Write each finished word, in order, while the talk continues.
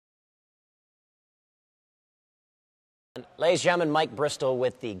Ladies and gentlemen, Mike Bristol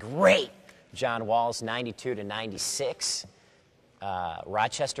with the great John Wallace, 92-96,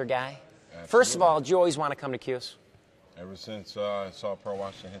 Rochester guy. Absolutely. First of all, did you always want to come to Cuse? Ever since I saw Pearl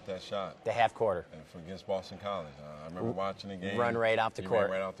Washington hit that shot. The half quarter. Against Boston College. I remember watching the game. Run right off the court.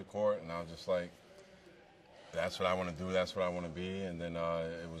 Ran right off the court, and I was just like, that's what I want to do, that's what I want to be. And then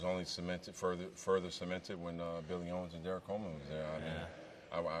it was only cemented, further cemented when Billy Owens and Derek Coleman was there.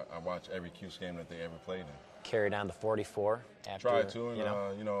 I watched every Cuse game that they ever played in. Carried on to 44 after. Tried to, and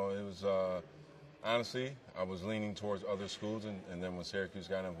it was honestly, I was leaning towards other schools, and then when Syracuse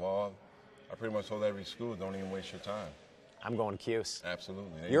got involved, I pretty much told every school, don't even waste your time. I'm going to Cuse.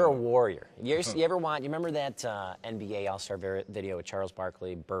 Absolutely. You're a warrior. You remember that NBA All-Star video with Charles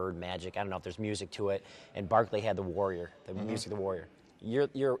Barkley, Bird, Magic? I don't know if there's music to it. And Barkley had the warrior, the music of the warrior. You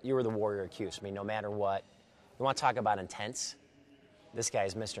were the warrior at Cuse. I mean, no matter what. You want to talk about intense? This guy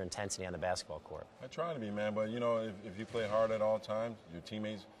is Mr. Intensity on the basketball court. I try to be, man. But, if you play hard at all times, your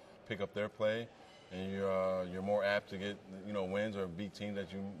teammates pick up their play. And you're more apt to get, wins or beat teams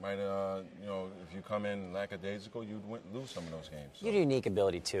that you might, if you come in lackadaisical, you'd lose some of those games. So. You have a unique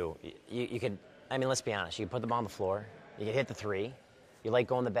ability, too. You could, let's be honest, you could put the ball on the floor, you could hit the three, you like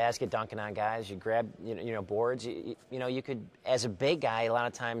going to the basket, dunking on guys, you grab, boards. You could, as a big guy, a lot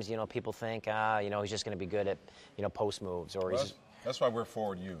of times, people think, he's just going to be good at, post moves. Or that's why we're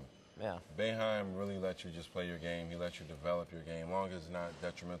forward you. Yeah. Boeheim really lets you just play your game. He lets you develop your game, as long as it's not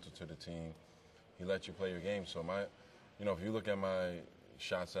detrimental to the team. He let you play your game. So if you look at my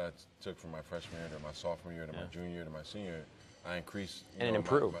shots that I took from my freshman year to my sophomore year to my junior year to my senior year, I increased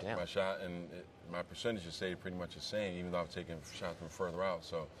improved my shot, and my percentages stayed pretty much the same, even though I was taking shots from further out.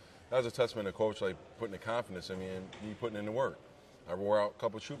 So that was a testament to coach, like putting the confidence in me and me putting in the work. I wore out a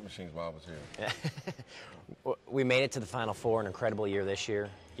couple of shoot machines while I was here. We made it to the Final Four, an incredible year this year.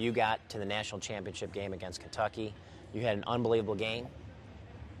 You got to the national championship game against Kentucky. You had an unbelievable game.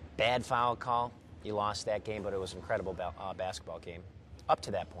 Bad foul call. You lost that game, but it was an incredible basketball game up to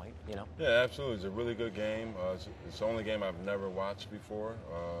that point, Yeah, absolutely. It's a really good game. It's the only game I've never watched before.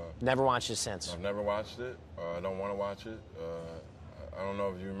 Never watched it since? I've never watched it. I don't want to watch it. I don't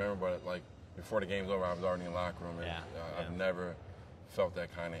know if you remember, but before the game's over, I was already in the locker room. And, I've never felt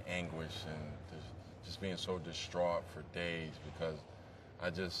that kind of anguish and just being so distraught for days because I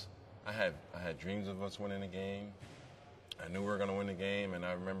had dreams of us winning the game. I knew we were going to win the game, and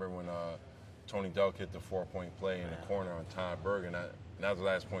I remember when Tony Delk hit the 4-point play in the corner on Todd Bergen. And that was the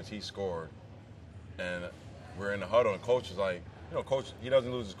last points he scored. And we're in the huddle, and Coach is like, Coach, he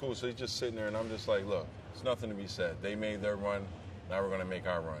doesn't lose his cool, so he's just sitting there, and I'm just like, look, there's nothing to be said. They made their run, now we're going to make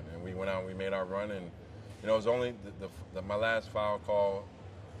our run. And we went out and we made our run, and, it was only my last foul call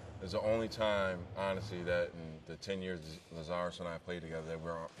is the only time, honestly, that in the 10 years Lazarus and I played together that we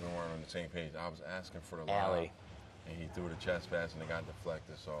weren't on the same page. I was asking for the lob, and he threw the chest pass, and it got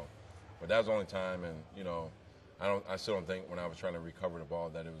deflected, so. But that was the only time, and I still don't think when I was trying to recover the ball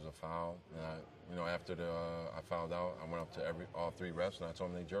that it was a foul. And after I fouled out, I went up to all three refs and I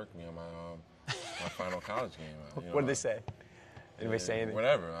told them they jerked me on my final college game. What did they say? Did they say anything?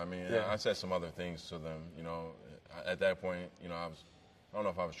 Whatever. I said some other things to them. At that point, I don't know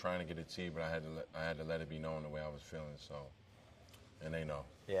if I was trying to get a tea, but I had to let it be known the way I was feeling. So, and they know.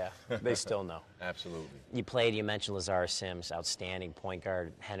 Yeah, they still know. Absolutely. You mentioned Lazarus Sims, outstanding point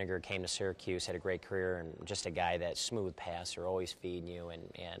guard. Henniger came to Syracuse, had a great career, and just a guy that smooth passer, always feeding you, and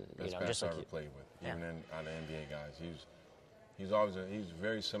just like I ever played with, even out of NBA guys. He's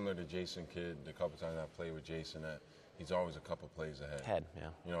very similar to Jason Kidd. The couple times I played with Jason, that he's always a couple plays ahead.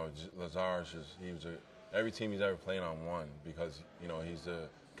 Lazarus every team he's ever played on won because he's a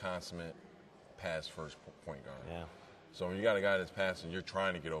consummate pass first point guard. Yeah. So when you got a guy that's passing, you're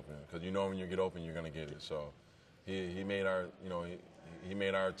trying to get open because when you get open, you're going to get it. So he made our he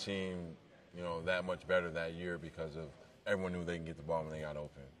made our team that much better that year because of everyone knew they can get the ball when they got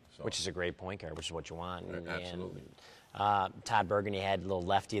open. So. Which is a great point guard, which is what you want. Absolutely. And, Todd Bergen, you had a little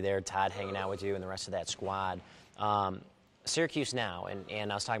lefty there. Todd hanging out with you and the rest of that squad. Syracuse now,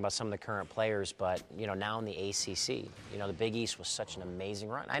 and I was talking about some of the current players, but, now in the ACC, the Big East was such an amazing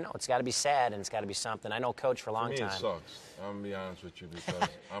run. I know, it's got to be sad, and it's got to be something. I know Coach for a long time. For me, it sucks. I'm going to be honest with you because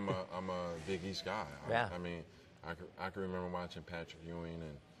I'm a Big East guy. I can remember watching Patrick Ewing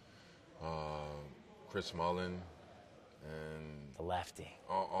and Chris Mullin and the lefty.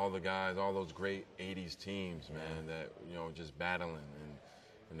 All the guys, all those great 80s teams, man, that, just battling.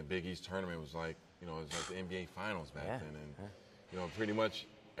 And the Big East tournament was like, it was like the NBA Finals back then. And, pretty much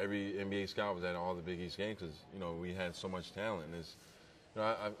every NBA scout was at all the Big East games because, we had so much talent. And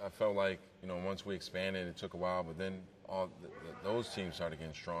I felt like, once we expanded, it took a while, but then those teams started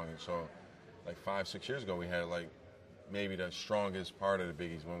getting strong. And so, like 5-6 years ago, we had maybe the strongest part of the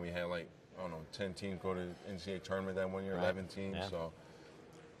Big East when we had, like, I don't know, 10 teams go to the NCAA tournament that one year, 11 teams. Yeah. So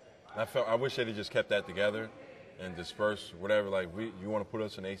I wish they'd have just kept that together and dispersed whatever. Like, you want to put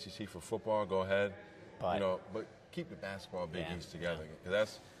us in the ACC for football, go ahead. But keep the basketball Big East together.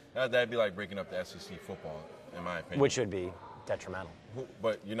 Because that'd be like breaking up the SEC football, in my opinion. Which would be detrimental.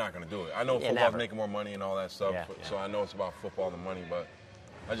 But you're not going to do it. I know football's making more money and all that stuff, so I know it's about football and money, but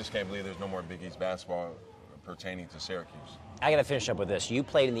I just can't believe there's no more Big East basketball pertaining to Syracuse. I got to finish up with this. You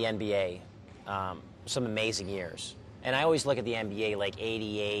played in the NBA some amazing years. And I always look at the NBA like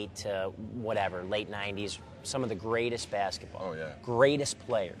 88 to whatever, late 90s, some of the greatest basketball, greatest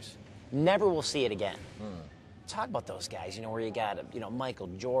players. Never will see it again. Talk about those guys, where you got, Michael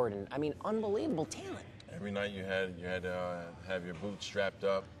Jordan. I mean, unbelievable talent. Every night you had to have your boots strapped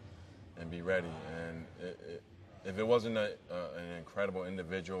up and be ready. And if it wasn't an incredible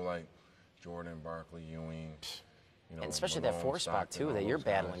individual like Jordan, Barkley, Ewing, and especially that 4 spot too, that you're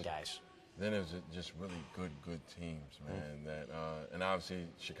battling guys. Then it was just really good teams, man. And obviously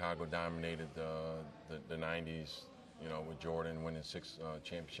Chicago dominated the 90s. With Jordan winning 6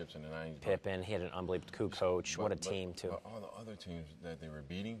 championships in the 90s. Pippen, he had an unbelievable coach. What a team, too. All the other teams that they were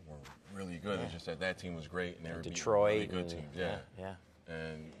beating were really good. It's just that team was great, and they were Detroit, beating really good teams. Yeah.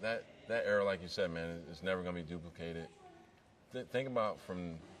 And that era, like you said, man, it's never going to be duplicated. Think about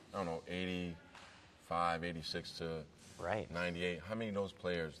from, I don't know, 85, 86 to 98. How many of those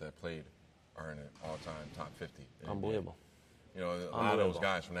players that played are in an all-time top 50? Unbelievable. A lot of those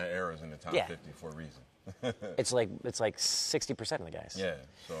guys from that era is in the top 50 for a reason. It's like 60% of the guys. Yeah,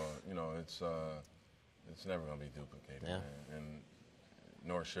 so it's never going to be duplicated, and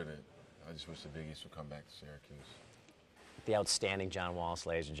nor should it. I just wish the Big East would come back to Syracuse. The outstanding John Wallace,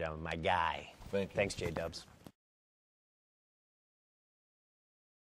 ladies and gentlemen, my guy. Thank you. Thanks, J-Dubs.